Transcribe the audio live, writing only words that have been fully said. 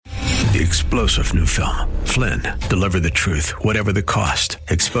The explosive new film, Flynn, deliver the truth, whatever the cost.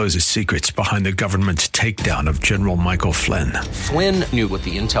 Exposes secrets behind the government's takedown of General Michael Flynn. Flynn knew what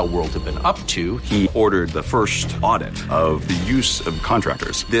the intel world had been up to. He ordered the first audit of the use of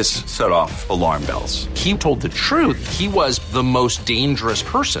contractors. This set off alarm bells. He told the truth. He was the most dangerous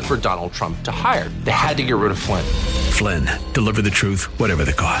person for Donald Trump to hire. They had to get rid of Flynn. Flynn, deliver the truth, whatever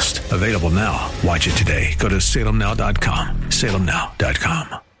the cost. Available now. Watch it today. Go to salemnow.com.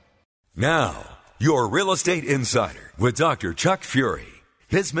 salemnow.com. Now, your Real Estate Insider with Dr. Chuck Fury.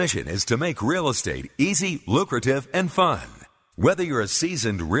 His mission is to make real estate easy, lucrative, and fun. Whether you're a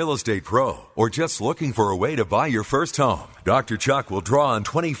seasoned real estate pro or just looking for a way to buy your first home, Dr. Chuck will draw on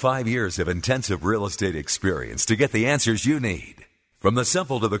 25 years of intensive real estate experience to get the answers you need. From the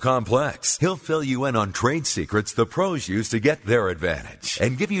simple to the complex, he'll fill you in on trade secrets the pros use to get their advantage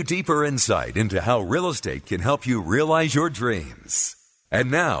and give you deeper insight into how real estate can help you realize your dreams.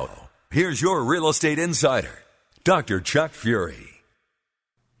 And now, here's your Real Estate Insider, Dr. Chuck Fury.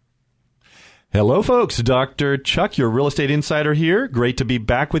 Hello, folks. Dr. Chuck, your Real Estate Insider here. Great to be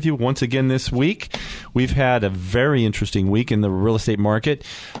back with you once again this week. We've had a very interesting week in the real estate market.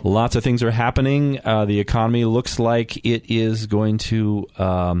 Lots of things are happening. The economy looks like it is going to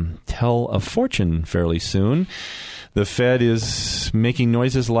tell a fortune fairly soon. The Fed is making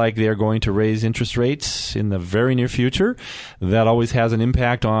noises like they're going to raise interest rates in the very near future. That always has an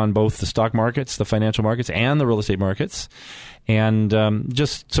impact on both the stock markets, the financial markets, and the real estate markets. And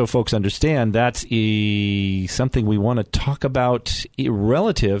just so folks understand, that's something we want to talk about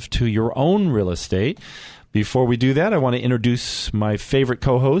relative to your own real estate. Before we do that, I want to introduce my favorite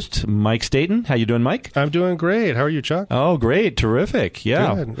co-host, Mike Staten. How you doing, Mike? I'm doing great. How are you, Chuck? Oh, great. Terrific.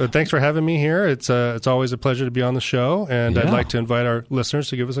 Yeah. Good. Thanks for having me here. It's always a pleasure to be on the show, and I'd like to invite our listeners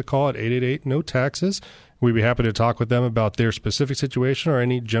to give us a call at 888-NO-TAXES. We'd be happy to talk with them about their specific situation or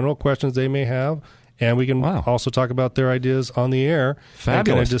any general questions they may have. And we can also talk about their ideas on the air.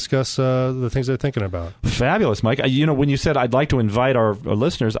 Fabulous. And discuss the things they're thinking about. Fabulous, Mike. When you said I'd like to invite our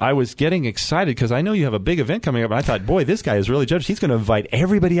listeners, I was getting excited because I know you have a big event coming up. And I thought, boy, this guy is really generous. He's going to invite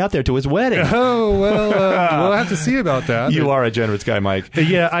everybody out there to his wedding. Oh, well, we'll have to see about that. You are a generous guy, Mike.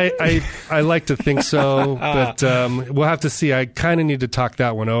 Yeah, I like to think so. But we'll have to see. I kind of need to talk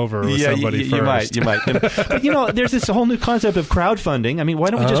that one over with somebody first. You might. But, there's this whole new concept of crowdfunding. I mean, why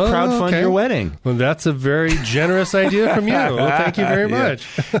don't we just crowdfund your wedding? Well, that's a very generous idea from you. Well, thank you very much.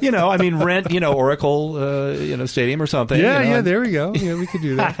 Rent, Oracle, Stadium or something. Yeah, there we go. Yeah, we could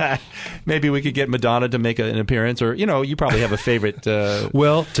do that. Maybe we could get Madonna to make an appearance, or, you probably have a favorite.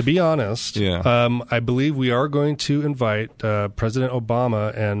 Well, to be honest, I believe we are going to invite President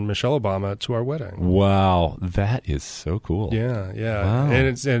Obama and Michelle Obama to our wedding. Wow, that is so cool. Yeah. Wow.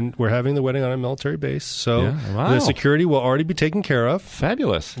 And we're having the wedding on a military base, so the security will already be taken care of.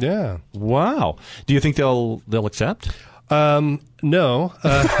 Fabulous. Yeah. Wow. Do you think they'll accept? No.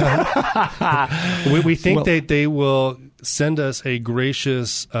 We think they will send us a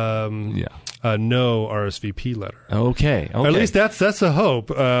gracious no RSVP letter. Okay. Or at least that's the hope.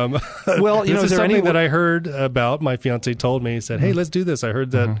 Well, this is something that I heard about. My fiance told me. He said, "Hey, let's do this. I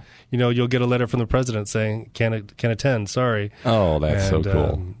heard that you'll get a letter from the president saying can't attend. Sorry." Oh, that's so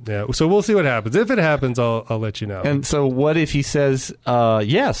cool. So we'll see what happens. If it happens, I'll let you know. And so, what if he says,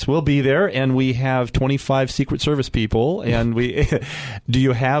 "Yes, we'll be there," and we have 25 Secret Service people, and we do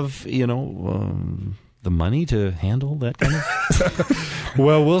you have the money to handle that kind of?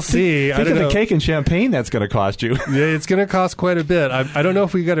 Well, we'll see. Think of the cake and champagne that's going to cost you. Yeah, it's going to cost quite a bit. I don't know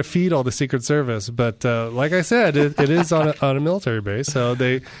if we got to feed all the Secret Service, but like I said, it is on a military base, so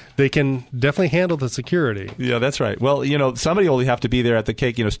they can definitely handle the security. Yeah, that's right. Well, somebody will have to be there at the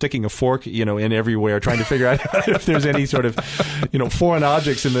cake, sticking a fork, in everywhere, trying to figure out if there's any sort of, foreign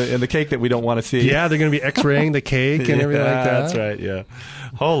objects in the cake that we don't want to see. Yeah, they're going to be X-raying the cake and everything like that. That's right. Yeah.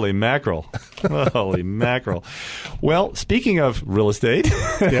 Holy mackerel. Holy mackerel. Well, speaking of real estate,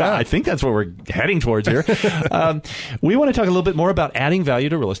 I think that's what we're heading towards here. We want to talk a little bit more about adding value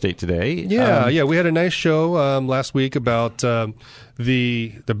to real estate today. Yeah. We had a nice show last week about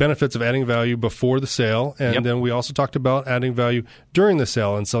the benefits of adding value before the sale, and then we also talked about adding value during the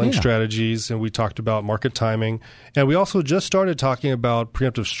sale and selling strategies, and we talked about market timing, and we also just started talking about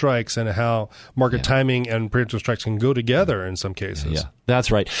preemptive strikes and how market timing and preemptive strikes can go together in some cases. Yeah,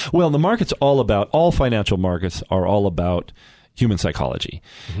 that's right. Well, the market's all financial markets are all about human psychology.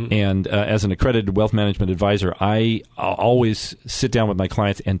 Mm-hmm. And as an accredited wealth management advisor, I always sit down with my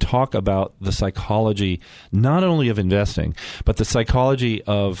clients and talk about the psychology, not only of investing, but the psychology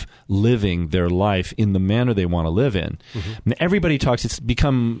of living their life in the manner they want to live in. Mm-hmm. And everybody talks. It's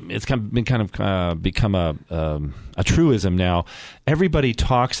become a truism now. everybody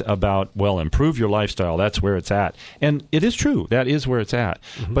talks about, well, improve your lifestyle. That's where it's at. And it is true. That is where it's at.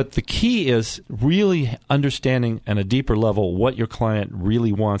 Mm-hmm. But the key is really understanding on a deeper level what your client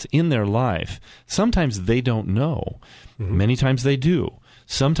really wants in their life. Sometimes they don't know. Mm-hmm. Many times they do.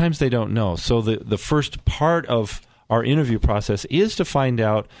 Sometimes they don't know. So the first part of our interview process is to find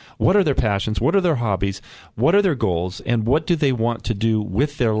out what are their passions, what are their hobbies, what are their goals, and what do they want to do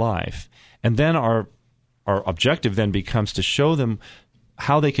with their life. And then our objective then becomes to show them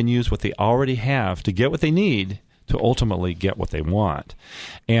how they can use what they already have to get what they need to ultimately get what they want.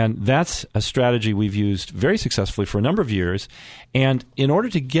 And that's a strategy we've used very successfully for a number of years. And in order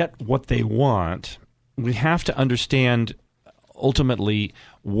to get what they want, we have to understand ultimately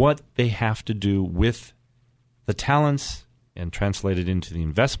what they have to do with the talents, and translated into the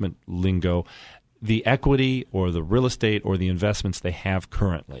investment lingo, the equity or the real estate or the investments they have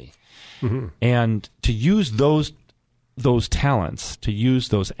currently. Mm-hmm. And to use those talents, to use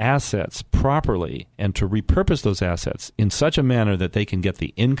those assets properly, and to repurpose those assets in such a manner that they can get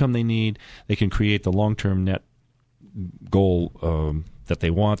the income they need, they can create the long-term net goal that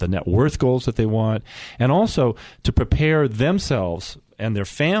they want, the net worth goals that they want, and also to prepare themselves and their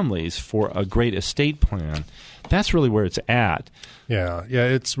families for a great estate plan. That's really where it's at. Yeah,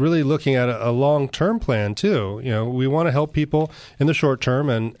 it's really looking at a long-term plan too. We want to help people in the short term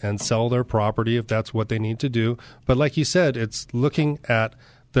and sell their property if that's what they need to do. But like you said, it's looking at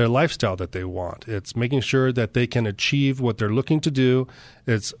their lifestyle that they want. It's making sure that they can achieve what they're looking to do.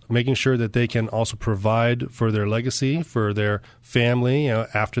 It's making sure that they can also provide for their legacy, for their family,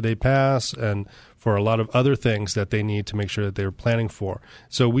 after they pass, and for a lot of other things that they need to make sure that they're planning for.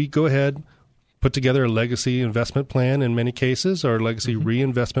 So we go ahead, put together a legacy investment plan in many cases, or legacy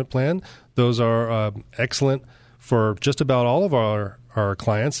reinvestment plan. Those are excellent for just about all of our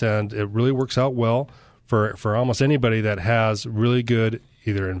clients, and it really works out well for almost anybody that has really good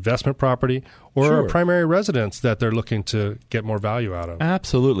either investment property or a primary residence that they're looking to get more value out of.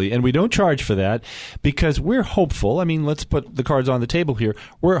 Absolutely. And we don't charge for that because we're hopeful. I mean, let's put the cards on the table here.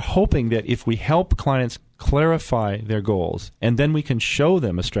 We're hoping that if we help clients clarify their goals, and then we can show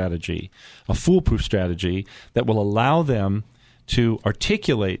them a strategy, a foolproof strategy that will allow them to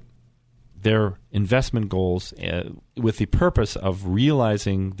articulate their investment goals with the purpose of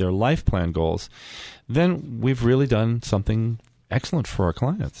realizing their life plan goals, then we've really done something excellent for our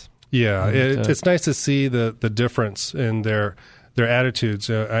clients. Yeah, it's nice to see the difference in their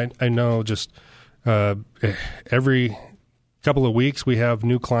attitudes. I know just every couple of weeks we have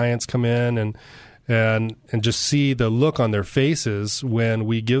new clients come in and just see the look on their faces when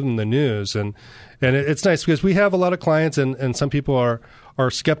we give them the news. And it's nice because we have a lot of clients, and some people are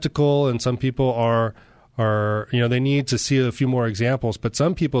skeptical, and some people are they need to see a few more examples, but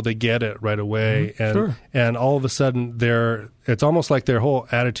some people, they get it right away. And all of a sudden it's almost like their whole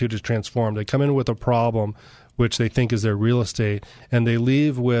attitude is transformed. They come in with a problem which they think is their real estate, and they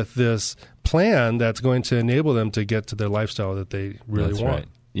leave with this plan that's going to enable them to get to their lifestyle that they really want. Right.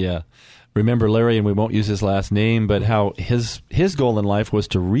 Yeah. Remember Larry, and we won't use his last name, but how his goal in life was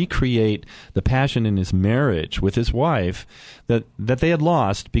to recreate the passion in his marriage with his wife that they had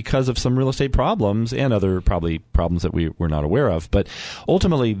lost because of some real estate problems and other probably problems that we were not aware of. But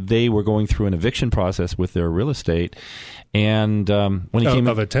ultimately, they were going through an eviction process with their real estate, and when he came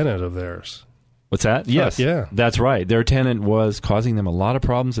of a tenant of theirs. What's that? Yes. Yeah. That's right. Their tenant was causing them a lot of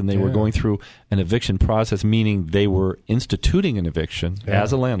problems, and they were going through an eviction process, meaning they were instituting an eviction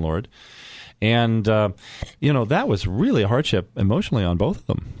as a landlord. And, that was really a hardship emotionally on both of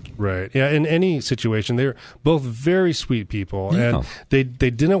them. Right. Yeah. In any situation, they're both very sweet people, and they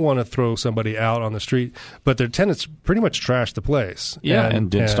didn't want to throw somebody out on the street, but their tenants pretty much trashed the place. Yeah, and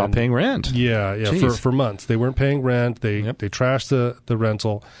didn't stop paying rent. Yeah. For months. They weren't paying rent. They trashed the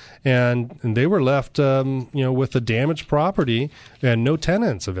rental, and they were left, with a damaged property and no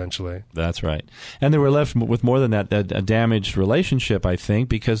tenants eventually. That's right. And they were left with more than that, a damaged relationship, I think,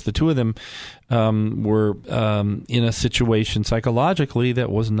 because the two of them were in a situation psychologically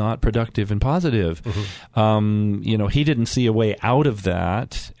that was not productive and positive. Mm-hmm. He didn't see a way out of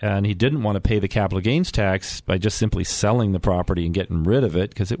that, and he didn't want to pay the capital gains tax by just simply selling the property and getting rid of it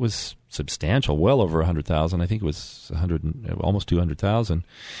because it was substantial, well over $100,000. I think it was almost $200,000.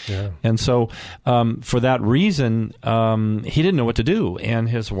 Yeah. And so, for that reason, he didn't know what to do, and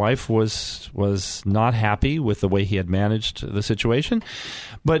his wife was not happy with the way he had managed the situation.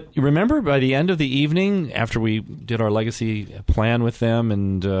 But remember, by the end of the evening, after we did our legacy plan with them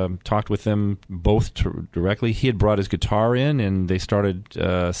and talked with them both directly, he had brought his guitar in, and they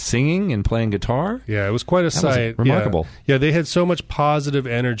started singing and playing guitar. Yeah, it was quite a sight. Remarkable. Yeah, they had so much positive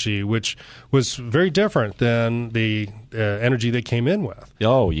energy, which which was very different than the energy they came in with.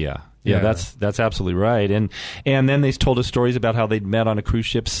 Oh, yeah. Yeah, that's absolutely right. And then they told us stories about how they'd met on a cruise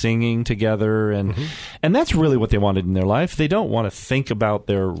ship singing together, and that's really what they wanted in their life. They don't want to think about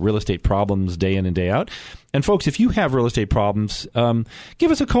their real estate problems day in and day out. And folks, if you have real estate problems,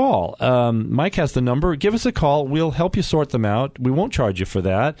 give us a call. Mike has the number. Give us a call. We'll help you sort them out. We won't charge you for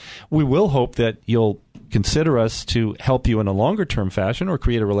that. We will hope that you'll consider us to help you in a longer-term fashion or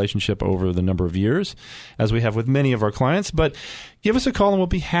create a relationship over the number of years, as we have with many of our clients. But give us a call, and we'll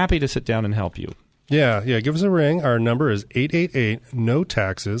be happy to sit down and help you. Yeah, give us a ring. Our number is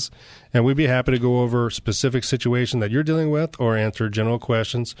 888-NO-TAXES, and we'd be happy to go over a specific situation that you're dealing with or answer general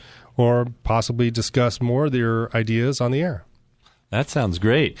questions or possibly discuss more of your ideas on the air. That sounds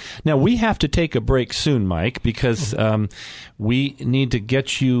great. Now, we have to take a break soon, Mike, because we need to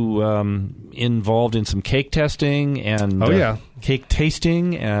get you involved in some cake testing and cake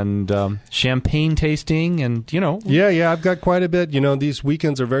tasting and champagne tasting and, Yeah, I've got quite a bit. These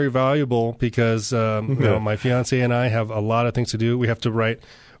weekends are very valuable because my fiance and I have a lot of things to do. We have to write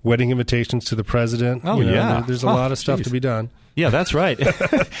wedding invitations to the president. There's a lot of stuff to be done. Yeah, that's right.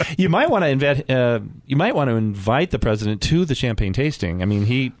 You might want to invite the president to the champagne tasting. I mean,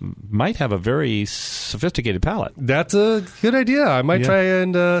 he might have a very sophisticated palate. That's a good idea. I might try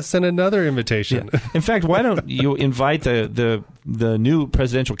and send another invitation. Yeah. In fact, why don't you invite the new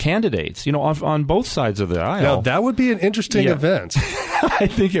presidential candidates? On both sides of the aisle. Now, that would be an interesting event. I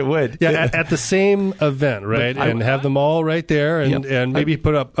think it would. Yeah, at the same event, right? And have them all right there, and maybe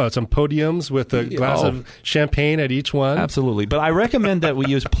put up some podiums with a glass of champagne at each one. Absolutely. But I recommend that we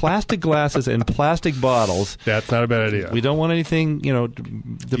use plastic glasses and plastic bottles. That's not a bad idea. We don't want anything, to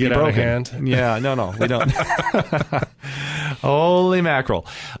be broken. Out of hand. Yeah, no, we don't. Holy mackerel.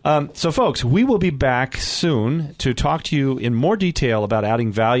 So, folks, we will be back soon to talk to you in more detail about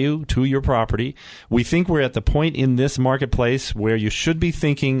adding value to your property. We think we're at the point in this marketplace where you should be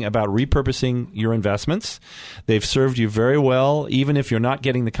thinking about repurposing your investments. They've served you very well. Even if you're not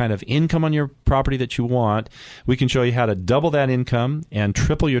getting the kind of income on your property that you want, we can show you how to double that income and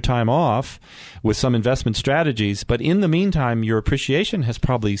triple your time off with some investment strategies. But in the meantime, your appreciation has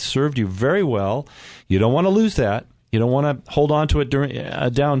probably served you very well. You don't want to lose that. You don't want to hold on to it during a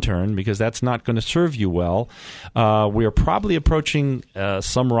downturn because that's not going to serve you well. We are probably approaching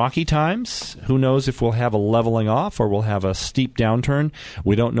some rocky times. Who knows if we'll have a leveling off or we'll have a steep downturn.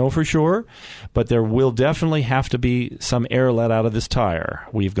 We don't know for sure, but there will definitely have to be some air let out of this tire.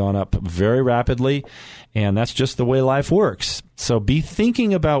 We've gone up very rapidly, and that's just the way life works. So be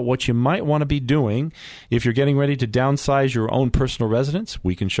thinking about what you might want to be doing. If you're getting ready to downsize your own personal residence,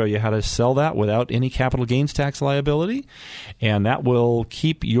 we can show you how to sell that without any capital gains tax liability. And that will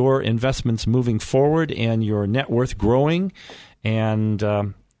keep your investments moving forward and your net worth growing and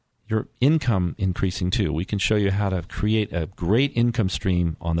your income increasing too. We can show you how to create a great income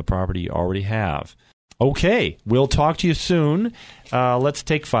stream on the property you already have. Okay, we'll talk to you soon. Let's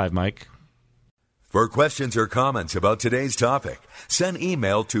take 5, Mike. For questions or comments about today's topic, send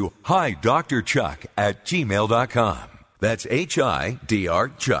email to hidrchuck@gmail.com. That's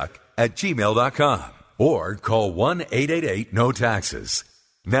HIDRchuck@gmail.com. Or call 1-888-NO-TAXES.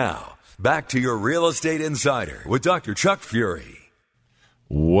 Now, back to your Real Estate Insider with Dr. Chuck Fury.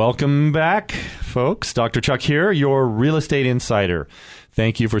 Welcome back, folks. Dr. Chuck here, your Real Estate Insider.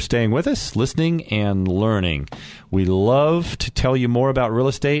 Thank you for staying with us, listening, and learning. We love to tell you more about real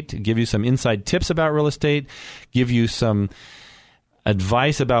estate, give you some inside tips about real estate, give you some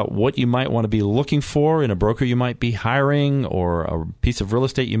advice about what you might want to be looking for in a broker you might be hiring, or a piece of real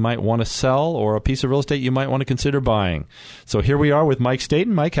estate you might want to sell, or a piece of real estate you might want to consider buying. So here we are with Mike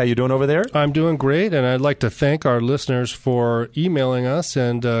Staten. Mike, how you doing over there? I'm doing great, and I'd like to thank our listeners for emailing us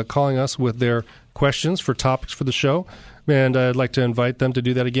and calling us with their questions for topics for the show. And I'd like to invite them to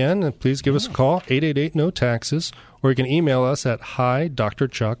do that again. And please give us a call, 888-NO-TAXES, or you can email us at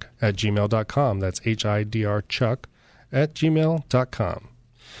hidrchuck@gmail.com. That's HIDRchuck@gmail.com.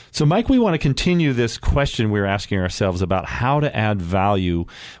 So, Mike, we want to continue this question we're asking ourselves about how to add value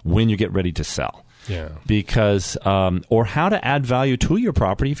when you get ready to sell. Yeah. Because, or how to add value to your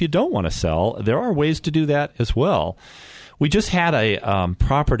property if you don't want to sell. There are ways to do that as well. We just had a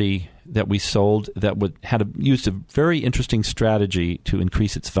property that we sold that used a very interesting strategy to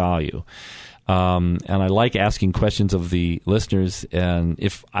increase its value. And I like asking questions of the listeners. And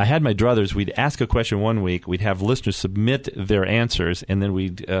if I had my druthers, we'd ask a question one week, we'd have listeners submit their answers, and then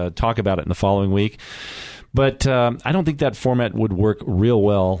we'd talk about it in the following week. But I don't think that format would work real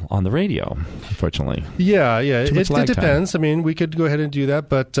well on the radio, unfortunately. Yeah. It depends. Time. I mean, we could go ahead and do that,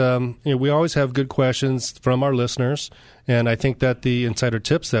 but we always have good questions from our listeners, and I think that the insider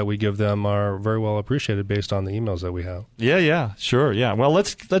tips that we give them are very well appreciated based on the emails that we have. Yeah, sure, yeah. Well,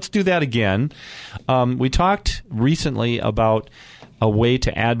 let's do that again. We talked recently about a way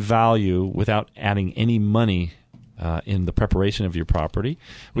to add value without adding any money in the preparation of your property.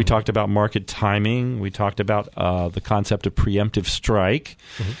 We talked about market timing. We talked about the concept of preemptive strike.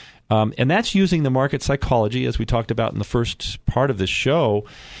 And that's using the market psychology, as we talked about in the first part of this show,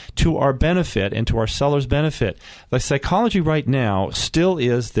 to our benefit and to our sellers' benefit. The psychology right now still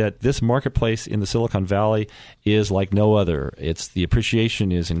is that this marketplace in the Silicon Valley is like no other. The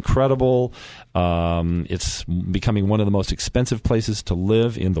appreciation is incredible. It's becoming one of the most expensive places to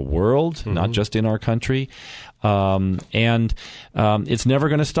live in the world, not just in our country. And it's never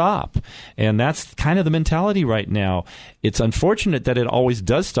going to stop. And that's kind of the mentality right now. It's unfortunate that it always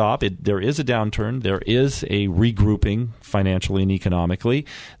does stop. There is a downturn. There is a regrouping financially and economically.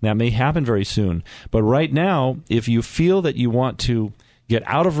 That may happen very soon. But right now, if you feel that you want to get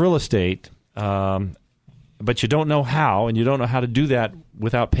out of real estate, but you don't know how, and you don't know how to do that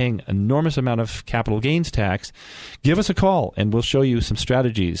without paying an enormous amount of capital gains tax, give us a call, and we'll show you some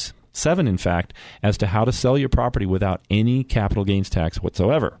strategies, 7 in fact, as to how to sell your property without any capital gains tax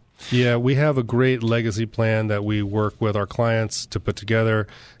whatsoever. Yeah, we have a great legacy plan that we work with our clients to put together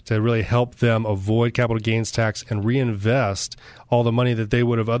to really help them avoid capital gains tax and reinvest all the money that they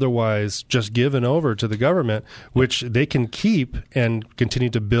would have otherwise just given over to the government, which they can keep and continue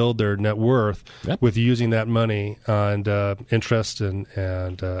to build their net worth with using that money and interest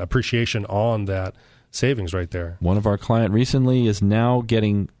and appreciation on that savings right there. One of our clients recently is now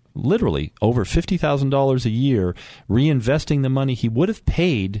getting literally over $50,000 a year reinvesting the money he would have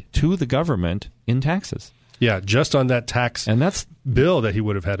paid to the government in taxes. Yeah, just on that tax and that's bill that he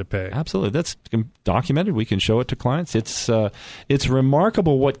would have had to pay. Absolutely. That's documented. We can show it to clients. It's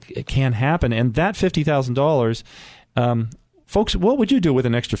remarkable what can happen. And that $50,000, folks, what would you do with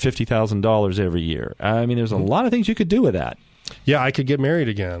an extra $50,000 every year? I mean, there's a lot of things you could do with that. Yeah, I could get married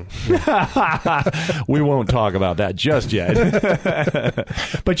again. We won't talk about that just yet.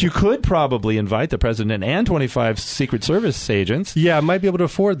 But you could probably invite the president and 25 Secret Service agents. Yeah, I might be able to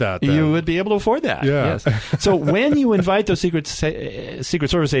afford that. Then. You would be able to afford that. Yeah. Yes. So when you invite those Secret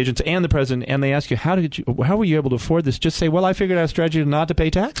Service agents and the president, and they ask you, how were you able to afford this? Just say, well, I figured out a strategy not to pay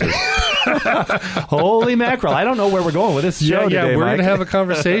taxes. Holy mackerel. I don't know where we're going with this show today, we're going to have a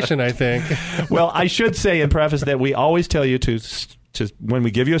conversation, I think. Well, I should say in preface that we always tell you to when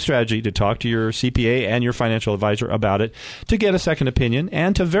we give you a strategy, to talk to your CPA and your financial advisor about it, to get a second opinion,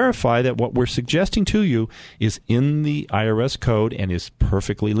 and to verify that what we're suggesting to you is in the IRS code and is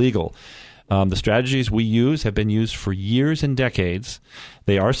perfectly legal. The strategies we use have been used for years and decades.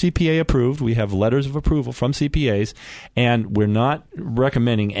 They are CPA approved. We have letters of approval from CPAs, and we're not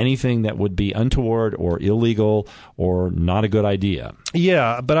recommending anything that would be untoward or illegal or not a good idea.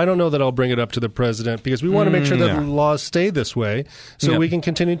 Yeah, but I don't know that I'll bring it up to the president because we want to make sure that the laws stay this way so we can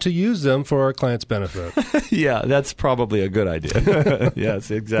continue to use them for our clients' benefit. Yeah, that's probably a good idea. Yes,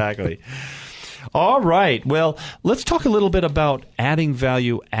 exactly. All right. Well, let's talk a little bit about adding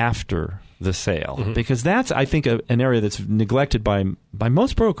value after the sale, because that's, I think, an area that's neglected by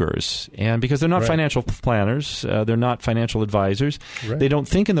most brokers, and because they're not financial planners, they're not financial advisors, they don't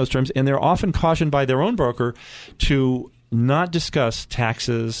think in those terms, and they're often cautioned by their own broker to not discuss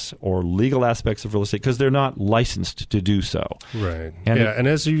taxes or legal aspects of real estate because they're not licensed to do so. Right. And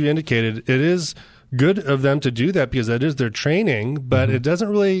as you indicated, it is good of them to do that because that is their training, but it doesn't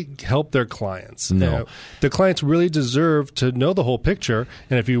really help their clients. No. The clients really deserve to know the whole picture,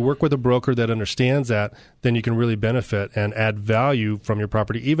 and if you work with a broker that understands that, then you can really benefit and add value from your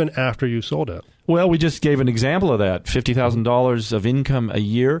property even after you sold it. Well, we just gave an example of that, $50,000 of income a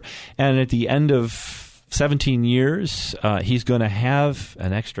year, and at the end of 17 years, he's going to have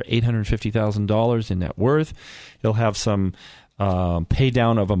an extra $850,000 in net worth. He'll have some pay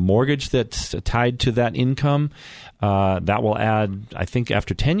down of a mortgage that's tied to that income. That will add, I think,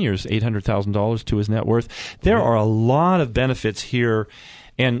 after 10 years, $800,000 to his net worth. There are a lot of benefits here,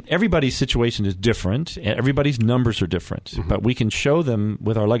 and everybody's situation is different. Everybody's numbers are different, but we can show them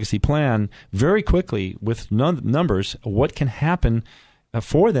with our legacy plan very quickly with numbers what can happen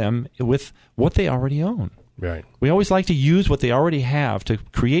for them with what they already own. Right. We always like to use what they already have to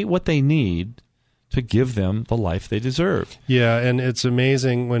create what they need to give them the life they deserve. Yeah, and it's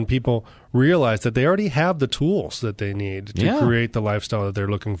amazing when people realize that they already have the tools that they need to create the lifestyle that they're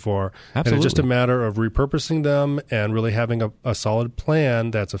looking for. Absolutely. And it's just a matter of repurposing them and really having a solid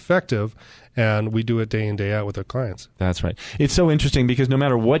plan that's effective and we do it day in, day out with our clients. That's right. It's so interesting because no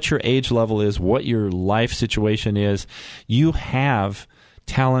matter what your age level is, what your life situation is, you have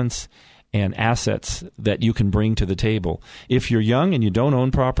talents and assets that you can bring to the table. If you're young and you don't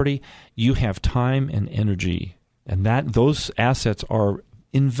own property, you have time and energy, and those assets are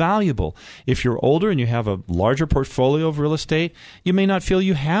invaluable. If you're older and you have a larger portfolio of real estate, you may not feel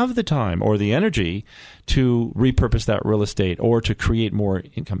you have the time or the energy to repurpose that real estate or to create more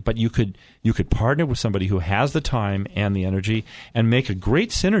income. But you could partner with somebody who has the time and the energy and make a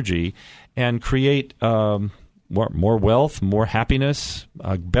great synergy and create more wealth, more happiness,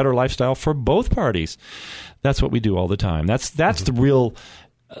 a better lifestyle for both parties. That's what we do all the time. That's the real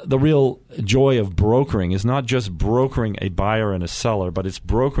joy of brokering is not just brokering a buyer and a seller, but it's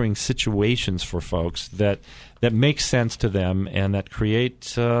brokering situations for folks that make sense to them and that create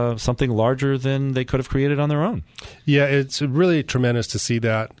something larger than they could have created on their own. Yeah, it's really tremendous to see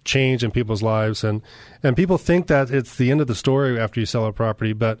that change in people's lives. And people think that it's the end of the story after you sell a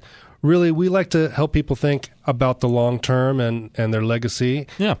property, but really we like to help people think about the long term and their legacy.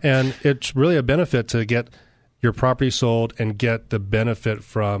 Yeah. And it's really a benefit to get your property sold and get the benefit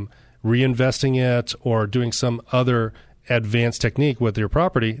from reinvesting it or doing some other advanced technique with your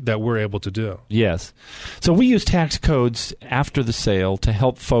property that we're able to do. Yes. So we use tax codes after the sale to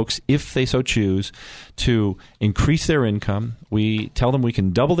help folks, if they so choose, to increase their income. We tell them we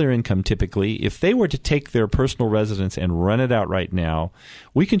can double their income typically. If they were to take their personal residence and rent it out right now,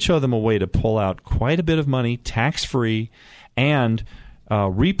 we can show them a way to pull out quite a bit of money tax-free and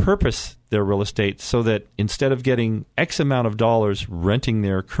repurpose their real estate so that instead of getting X amount of dollars renting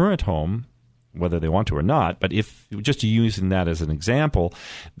their current home, whether they want to or not, but if just using that as an example,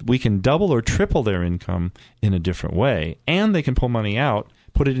 we can double or triple their income in a different way. And they can pull money out,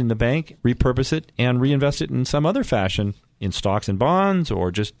 put it in the bank, repurpose it, and reinvest it in some other fashion in stocks and bonds,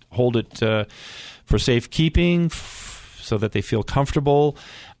 or just hold it for safekeeping so that they feel comfortable.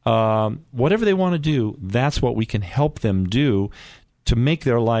 Whatever they want to do, that's what we can help them do to make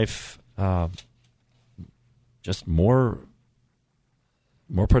their life just more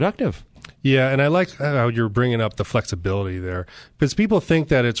productive. Yeah, and I like how you're bringing up the flexibility there, because people think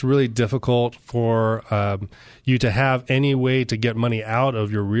that it's really difficult for you to have any way to get money out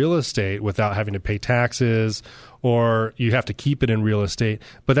of your real estate without having to pay taxes, or you have to keep it in real estate.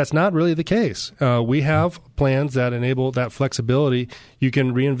 But that's not really the case. We have plans that enable that flexibility. You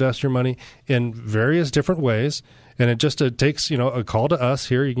can reinvest your money in various different ways. And it just takes, a call to us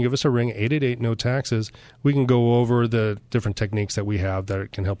here. You can give us a ring, 888-NO-TAXES. We can go over the different techniques that we have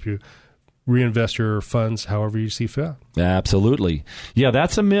that can help you reinvest your funds however you see fit. Absolutely. Yeah,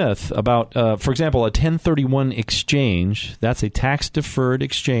 that's a myth about, for example, a 1031 exchange. That's a tax-deferred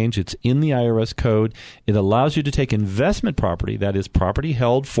exchange. It's in the IRS code. It allows you to take investment property, that is property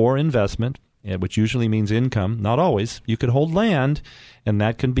held for investment, which usually means income. Not always. You could hold land, and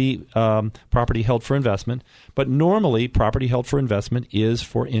that can be property held for investment. But normally, property held for investment is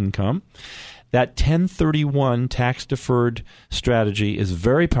for income. That 1031 tax-deferred strategy is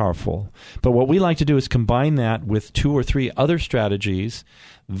very powerful. But what we like to do is combine that with 2 or 3 other strategies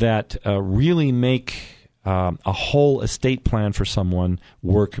that really make a whole estate plan for someone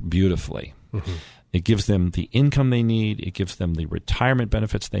work beautifully. Mm-hmm. It gives them the income they need. It gives them the retirement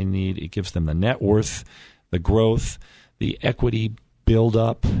benefits they need. It gives them the net worth, the growth, the equity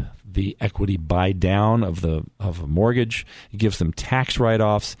build-up, the equity buy-down of a mortgage. It gives them tax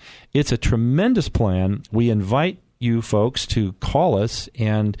write-offs. It's a tremendous plan. We invite you folks to call us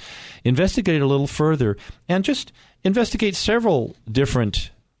and investigate a little further and just investigate several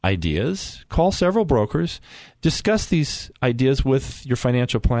different ideas, call several brokers, discuss these ideas with your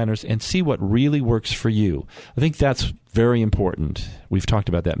financial planners, and see what really works for you. I think that's very important. We've talked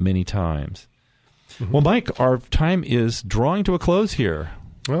about that many times. Mm-hmm. Well, Mike, our time is drawing to a close here.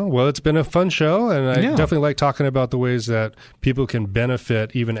 Well, it's been a fun show, and I definitely like talking about the ways that people can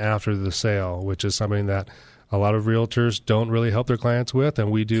benefit even after the sale, which is something that a lot of realtors don't really help their clients with,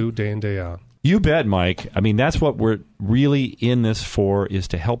 and we do day in, day out. You bet, Mike. I mean, that's what we're really in this for, is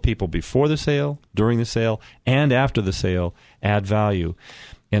to help people before the sale, during the sale, and after the sale add value.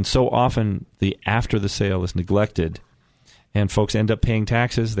 And so often the after the sale is neglected, and folks end up paying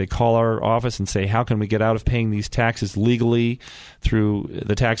taxes. They call our office and say, how can we get out of paying these taxes legally through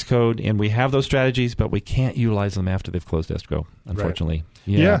the tax code? And we have those strategies, but we can't utilize them after they've closed escrow, unfortunately.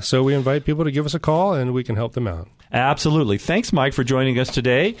 Right. Yeah, so we invite people to give us a call, and we can help them out. Absolutely. Thanks, Mike, for joining us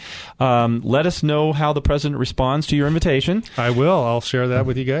today. Let us know how the president responds to your invitation. I will. I'll share that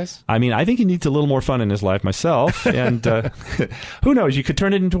with you guys. I mean, I think he needs a little more fun in his life myself. And who knows? You could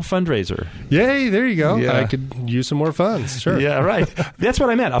turn it into a fundraiser. Yay, there you go. Yeah. I could use some more funds. Sure. Yeah, right. That's what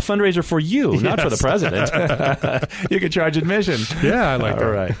I meant. A fundraiser for you, not for the president. You could charge admission. Yeah, I like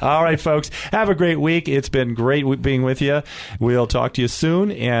that. All right, folks. Have a great week. It's been great being with you. We'll talk to you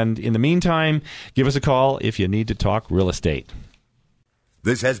soon. And in the meantime, give us a call if you need to talk real estate.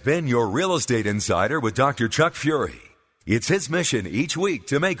 This has been your Real Estate Insider with Dr. Chuck Fury. It's his mission each week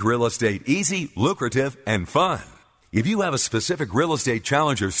to make real estate easy, lucrative, and fun. If you have a specific real estate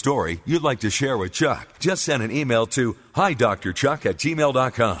challenge or story you'd like to share with Chuck, just send an email to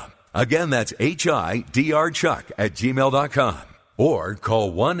hidrchuck@gmail.com. Again, that's HIDRchuck@gmail.com. Or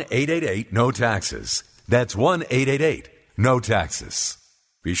call 1-888-NO-TAXES. That's 1-888-NO-TAXES.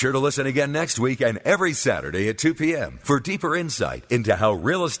 Be sure to listen again next week and every Saturday at 2 p.m. for deeper insight into how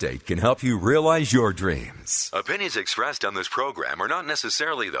real estate can help you realize your dreams. Opinions expressed on this program are not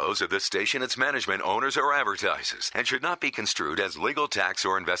necessarily those of this station, its management, owners, or advertisers, and should not be construed as legal, tax,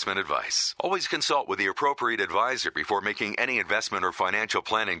 or investment advice. Always consult with the appropriate advisor before making any investment or financial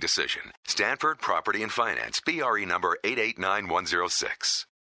planning decision. Stanford Property and Finance, BRE number 889106.